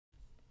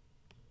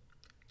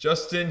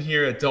Just in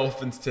here at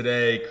Dolphins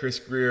Today, Chris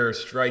Grier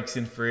strikes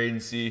in free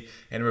agency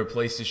and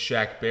replaces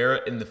Shaq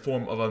Barrett in the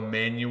form of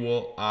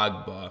Emmanuel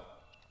Ogbah.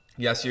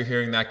 Yes, you're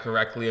hearing that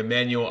correctly.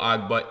 Emmanuel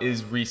Ogbah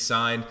is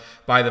re-signed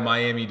by the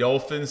Miami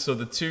Dolphins. So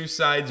the two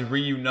sides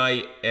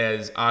reunite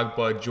as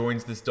Ogbah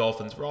joins this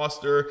Dolphins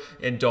roster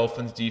and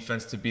Dolphins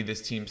defense to be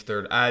this team's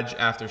third edge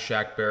after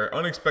Shaq Barrett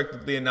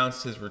unexpectedly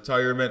announced his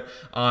retirement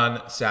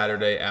on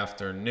Saturday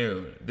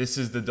afternoon. This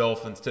is the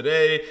Dolphins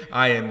Today.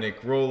 I am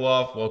Nic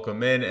Rohloff.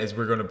 Welcome in as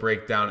we're going to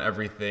break down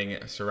everything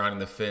surrounding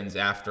the Fins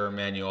after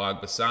Emmanuel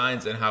Ogbah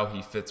signs and how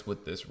he fits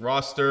with this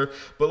roster.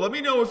 But let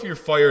me know if you're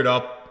fired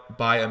up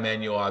by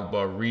Emmanuel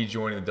Ogbah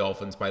rejoining the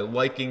Dolphins by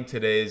liking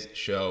today's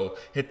show.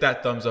 Hit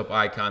that thumbs up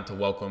icon to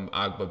welcome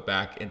Ogbah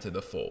back into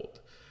the fold.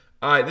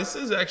 All right, this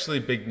is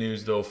actually big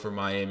news though for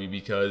Miami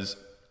because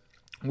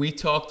we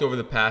talked over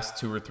the past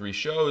 2 or 3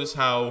 shows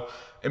how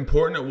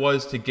important it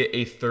was to get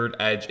a third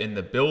edge in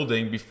the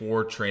building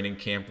before training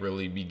camp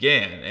really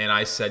began. And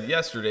I said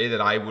yesterday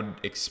that I would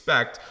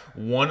expect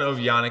one of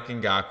Nic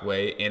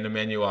Rohloff and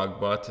Emmanuel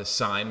Ogbah to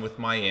sign with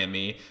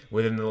Miami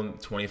within the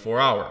 24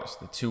 hours.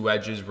 The two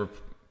edges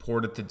reported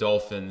to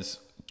Dolphins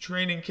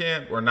training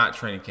camp, or not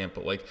training camp,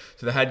 but like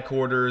to the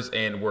headquarters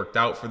and worked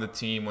out for the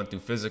team, went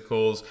through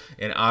physicals,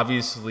 and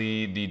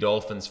obviously the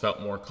Dolphins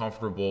felt more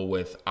comfortable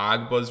with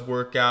Ogbah's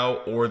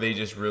workout, or they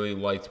just really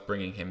liked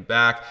bringing him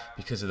back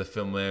because of the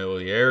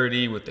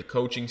familiarity with the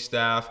coaching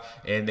staff,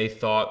 and they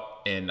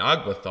thought, and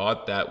Ogbah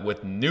thought, that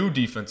with new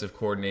defensive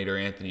coordinator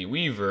Anthony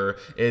Weaver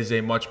is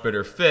a much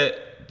better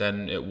fit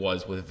than it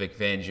was with Vic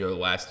Fangio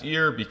last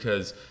year,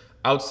 because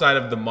outside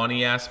of the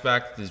money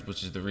aspect,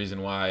 which is the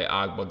reason why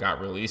Ogbah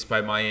got released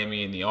by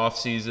Miami in the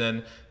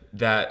offseason,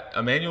 that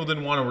Emmanuel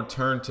didn't want to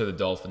return to the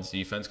Dolphins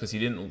defense because he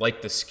didn't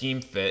like the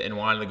scheme fit and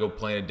wanted to go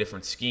play in a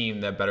different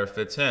scheme that better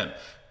fits him.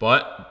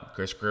 But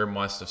Chris Grier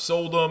must have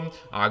sold him.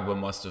 Ogbah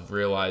must have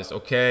realized,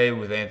 okay,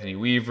 with Anthony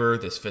Weaver,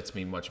 this fits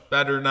me much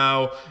better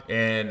now,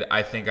 and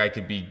I think I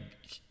could be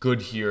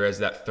good here as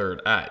that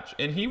third edge.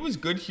 And he was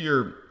good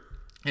here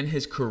in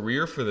his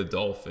career for the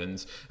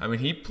Dolphins. I mean,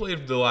 he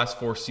played the last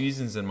 4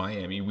 seasons in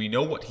Miami. We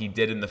know what he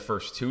did in the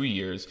first 2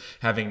 years,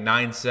 having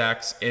 9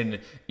 sacks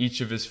in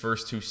each of his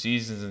first 2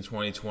 seasons in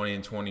 2020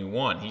 and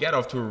 21. He got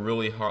off to a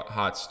really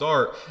hot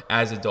start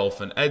as a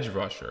Dolphin edge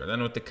rusher.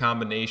 Then with the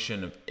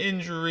combination of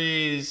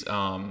injuries,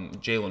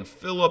 Jalen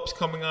Phillips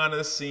coming onto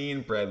the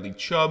scene, Bradley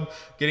Chubb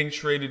getting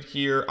traded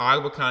here,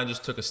 Ogbah kind of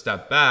just took a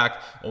step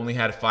back, only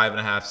had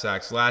 5.5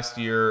 sacks last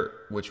year,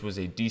 which was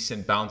a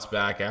decent bounce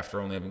back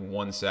after only having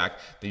 1 sack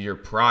the year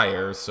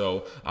prior.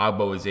 So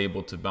Ogbah was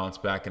able to bounce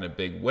back in a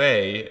big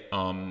way,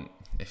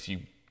 if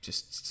you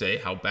just say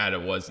how bad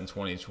it was in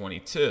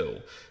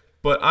 2022.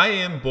 But I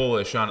am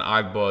bullish on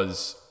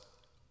Ogbah's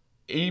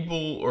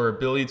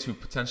ability to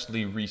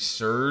potentially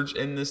resurge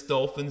in this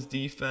Dolphins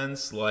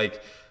defense.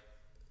 Like,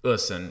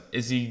 listen,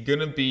 is he going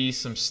to be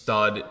some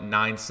stud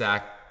 9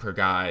 sack per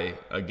guy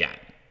again?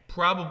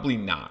 Probably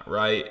not,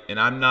 right? And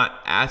I'm not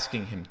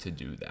asking him to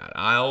do that.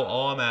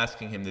 All I'm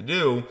asking him to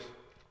do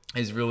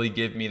is really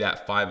give me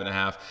that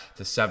 5.5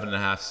 to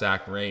 7.5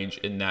 sack range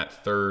in that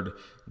third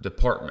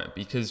department,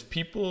 because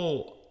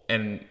people,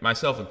 and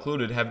myself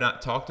included, have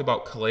not talked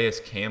about Calais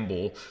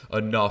Campbell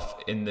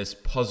enough in this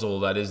puzzle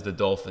that is the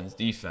Dolphins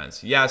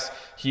defense. Yes,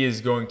 he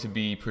is going to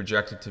be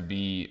projected to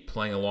be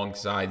playing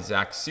alongside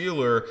Zach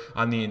Sealer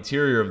on the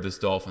interior of this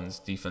Dolphins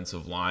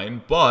defensive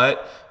line,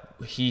 but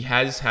he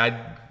has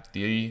had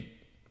the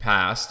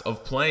past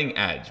of playing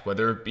edge,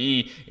 whether it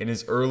be in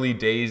his early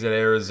days at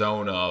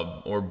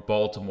Arizona or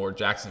Baltimore,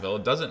 Jacksonville.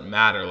 It doesn't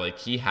matter. Like,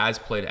 he has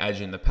played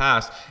edge in the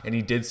past, and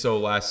he did so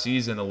last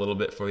season a little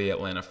bit for the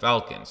Atlanta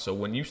Falcons. So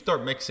when you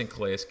start mixing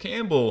Calais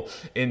Campbell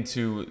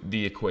into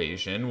the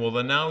equation, well,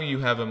 then now you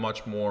have a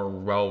much more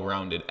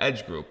well-rounded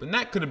edge group. And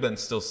that could have been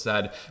still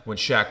said when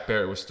Shaq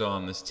Barrett was still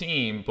on this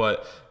team,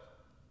 but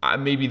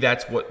maybe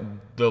that's what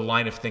the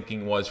line of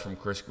thinking was from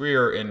Chris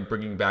Grier in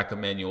bringing back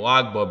Emmanuel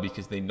Ogbah,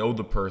 because they know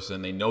the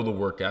person, they know the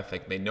work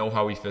ethic, they know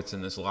how he fits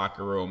in this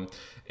locker room,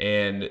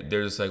 and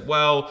they're just like,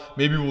 well,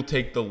 maybe we'll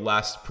take the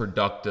less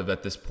productive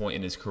at this point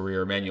in his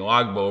career Emmanuel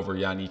Ogbah over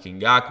Nic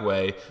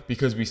Rohloff,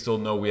 because we still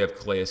know we have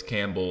Calais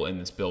Campbell in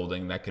this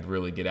building that could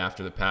really get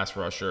after the pass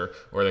rusher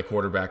or the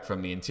quarterback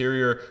from the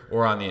interior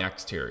or on the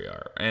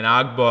exterior. And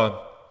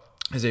Ogbah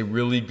is a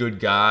really good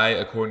guy,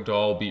 according to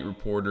all beat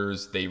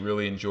reporters. They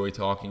really enjoy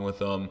talking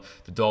with him.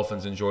 The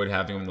Dolphins enjoyed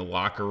having him in the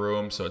locker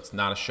room, so it's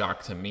not a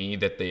shock to me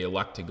that they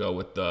elect to go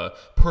with the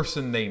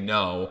person they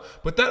know.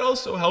 But that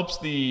also helps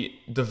the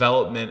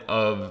development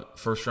of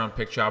first-round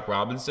pick Chop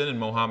Robinson and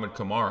Mohamed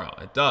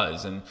Kamara. It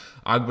does, and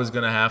Ogbah's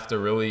going to have to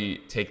really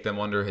take them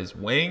under his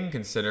wing,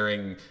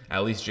 considering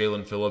at least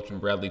Jalen Phillips and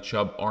Bradley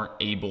Chubb aren't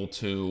able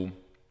to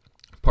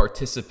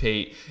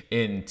participate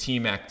in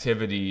team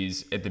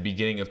activities at the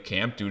beginning of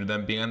camp due to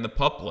them being on the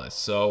PUP list.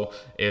 So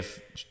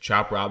if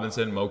Chop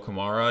Robinson and Mo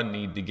Kamara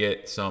need to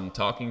get some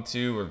talking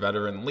to or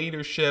veteran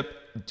leadership,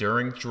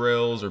 during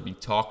drills or be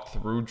talked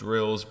through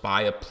drills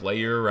by a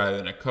player rather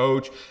than a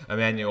coach,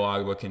 Emmanuel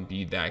Ogbah can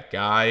be that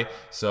guy.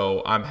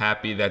 So I'm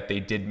happy that they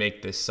did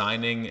make this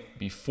signing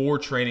before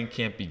training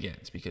camp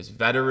begins, because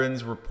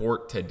veterans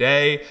report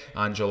today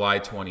on July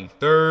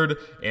 23rd,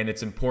 and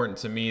it's important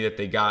to me that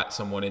they got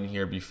someone in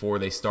here before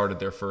they started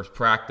their first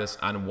practice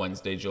on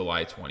Wednesday,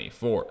 July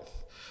 24th.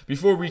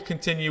 Before we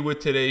continue with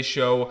today's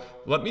show,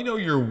 let me know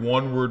your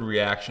one-word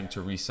reaction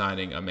to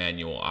re-signing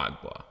Emmanuel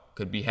Ogbah.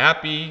 Could be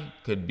happy,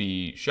 could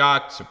be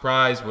shocked,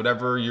 surprised,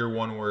 whatever your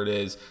one word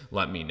is,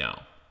 let me know.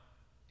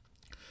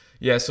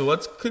 Yeah, so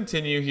let's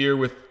continue here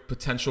with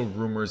potential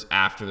rumors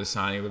after the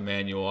signing of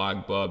Emmanuel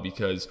Ogbah,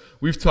 because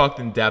we've talked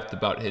in depth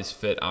about his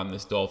fit on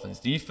this Dolphins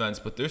defense,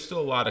 but there's still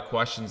a lot of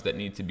questions that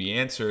need to be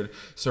answered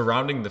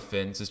surrounding the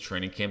Fins as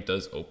training camp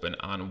does open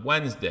on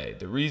Wednesday.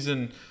 The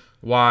reason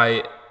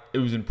why it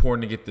was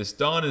important to get this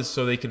done is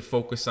so they can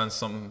focus on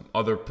some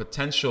other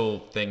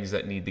potential things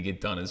that need to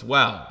get done as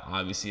well.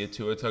 Obviously, a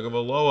Tua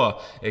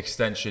Tagovailoa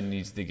extension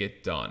needs to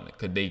get done.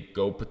 Could they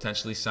go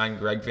potentially sign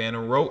Greg Van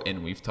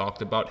Roten? We've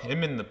talked about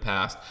him in the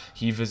past.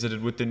 He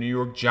visited with the New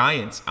York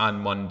Giants on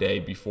Monday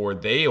before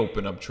they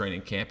open up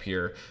training camp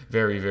here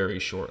very, very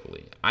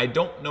shortly. I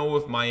don't know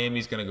if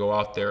Miami's going to go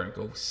out there and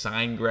go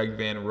sign Greg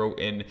Van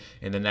Roten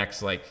in the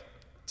next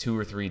 2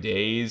 or 3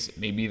 days.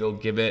 Maybe they'll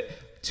give it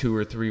 2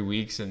 or 3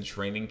 weeks in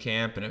training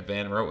camp, and if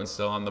Van Roten's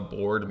still on the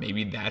board,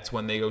 maybe that's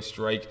when they go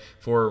strike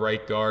for a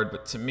right guard.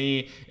 But to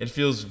me, it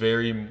feels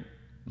very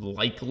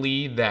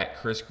likely that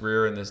Chris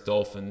Grier and this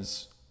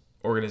Dolphins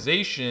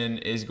organization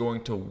is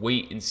going to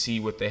wait and see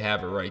what they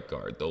have at right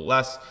guard.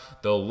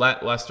 They'll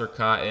let Lester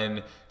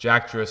Cotton,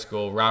 Jack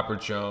Driscoll, Robert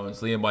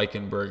Jones, Liam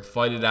Eichenberg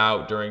fight it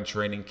out during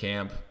training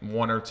camp,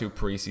 1 or 2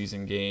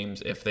 preseason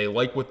games. If they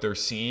like what they're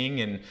seeing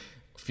and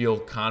feel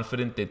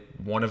confident that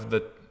one of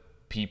the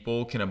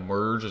people can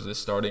emerge as a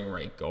starting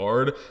right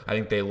guard, I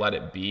think they let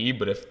it be.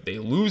 But if they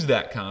lose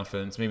that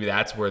confidence, maybe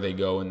that's where they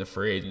go into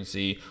free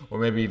agency, or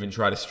maybe even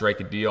try to strike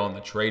a deal on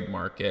the trade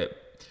market.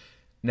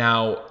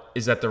 Now,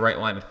 is that the right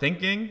line of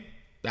thinking?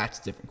 That's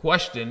a different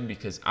question,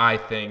 because I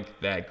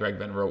think that Greg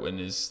Van Roten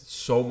is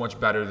so much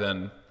better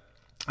than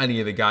any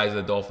of the guys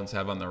the Dolphins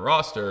have on their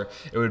roster.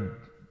 It would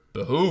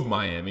behoove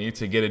Miami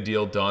to get a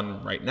deal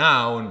done right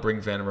now and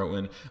bring Van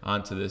Roten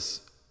onto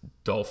this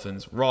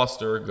Dolphins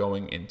roster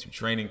going into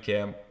training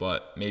camp,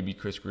 but maybe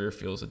Chris Grier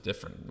feels a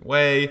different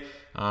way.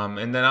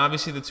 And then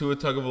obviously the Tua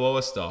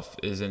Tagovailoa stuff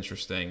is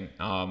interesting.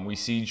 We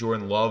see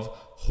Jordan Love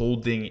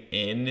holding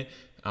in.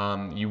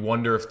 You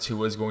wonder if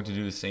Tua is going to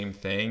do the same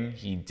thing.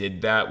 He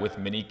did that with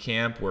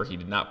minicamp, where he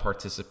did not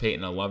participate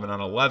in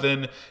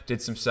 11-on-11,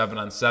 did some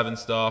 7-on-7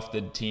 stuff,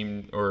 did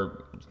team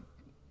or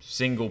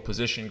single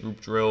position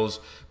group drills,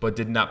 but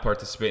did not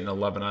participate in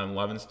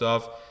 11-on-11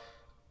 stuff.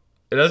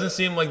 It doesn't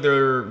seem like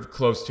they're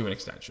close to an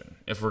extension,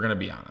 if we're going to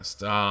be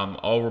honest.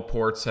 All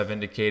reports have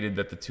indicated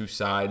that the two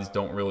sides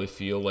don't really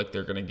feel like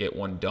they're going to get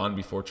one done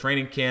before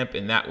training camp,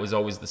 and that was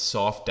always the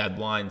soft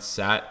deadline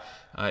set,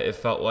 it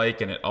felt like,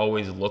 and it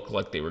always looked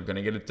like they were going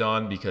to get it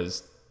done,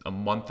 because a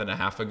month and a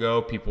half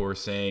ago, people were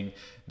saying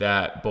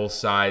that both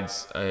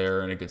sides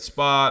are in a good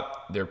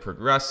spot, they're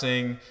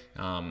progressing,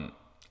 and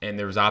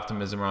there was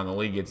optimism around the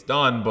league it's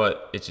done,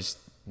 but it just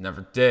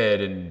never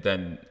did. And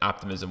then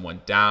optimism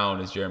went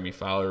down, as Jeremy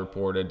Fowler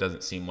reported.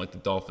 Doesn't seem like the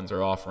Dolphins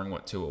are offering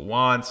what Tua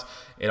wants.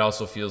 It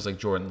also feels like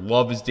Jordan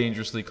Love is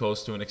dangerously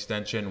close to an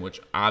extension,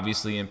 which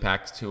obviously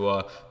impacts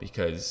Tua,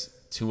 because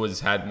Tua's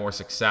had more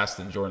success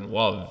than Jordan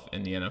Love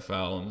in the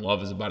NFL, and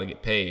Love is about to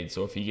get paid.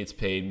 So if he gets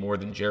paid more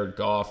than Jared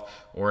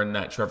Goff or in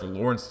that Trevor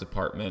Lawrence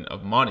department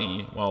of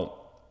money,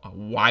 well,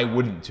 why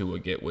wouldn't Tua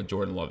get what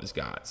Jordan Love has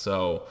got?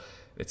 So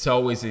it's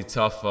always a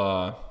tough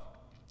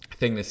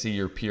thing to see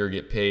your peer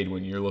get paid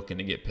when you're looking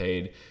to get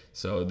paid.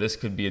 So this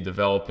could be a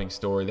developing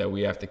story that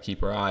we have to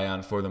keep our eye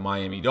on for the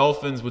Miami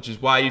Dolphins, which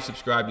is why you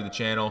subscribe to the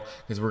channel,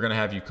 because we're going to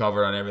have you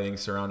covered on everything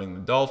surrounding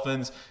the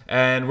Dolphins.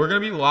 And we're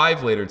going to be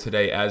live later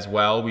today as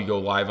well. We go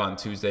live on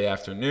Tuesday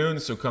afternoon,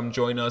 so come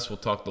join us. We'll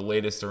talk the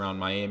latest around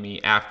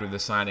Miami after the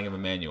signing of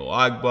Emmanuel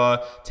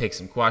Ogbah, take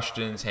some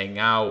questions, hang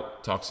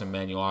out, talk some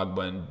Emmanuel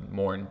Ogbah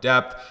more in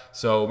depth.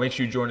 So make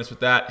sure you join us with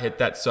that. Hit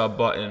that sub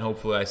button, and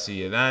hopefully I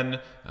see you then.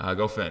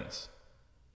 Go Fins.